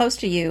gets up close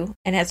to you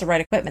and has the right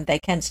equipment, they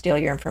can steal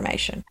your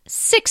information.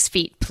 6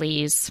 feet,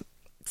 please.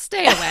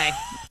 Stay away.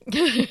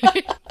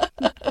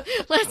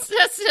 Let's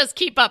just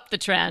keep up the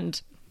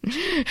trend.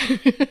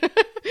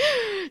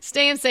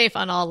 Staying safe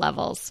on all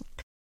levels.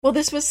 Well,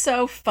 this was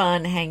so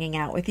fun hanging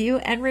out with you.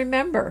 And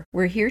remember,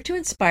 we're here to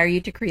inspire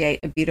you to create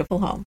a beautiful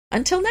home.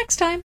 Until next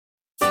time.